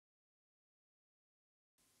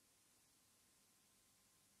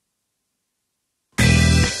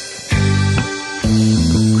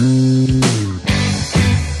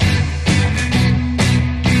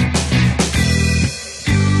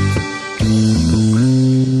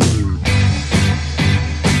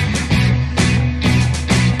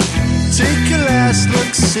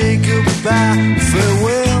say goodbye,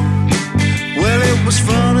 farewell. Well, it was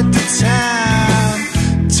fun at the time.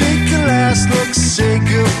 Take a last look, say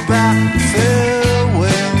goodbye,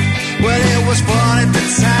 farewell. Well, it was fun at the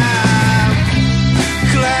time.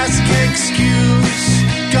 Classic excuse,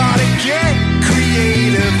 gotta get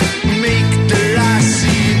creative, make the lie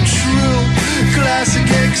seem true. Classic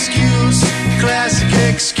excuse, classic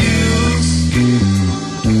excuse.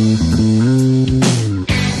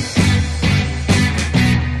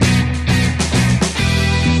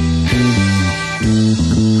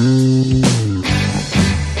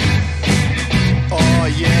 Oh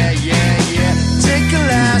yeah, yeah, yeah. Take a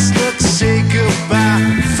last look, say goodbye,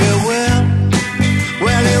 farewell.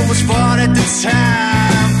 Well, it was fun at the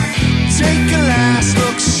time. Take a last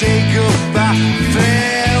look, say goodbye,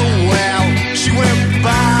 farewell. She went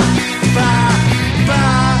bye, bye,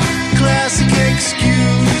 bye. Classic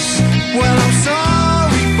excuse. Well, I'm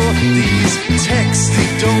sorry, but these texts, they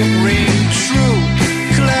don't ring true.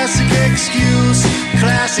 Classic excuse,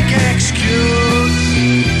 classic excuse.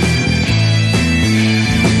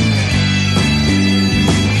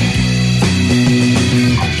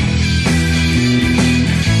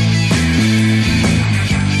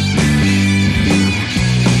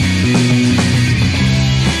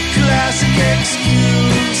 Classic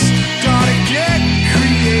excuse, gotta get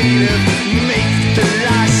creative, make the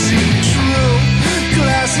lie seem true.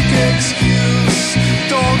 Classic excuse,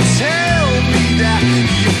 don't tell me that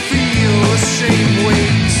you feel the same way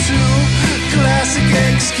too. Classic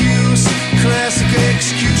excuse, classic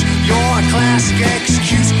excuse, you're a classic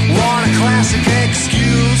excuse, want a classic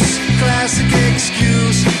excuse, classic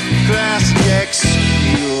excuse, classic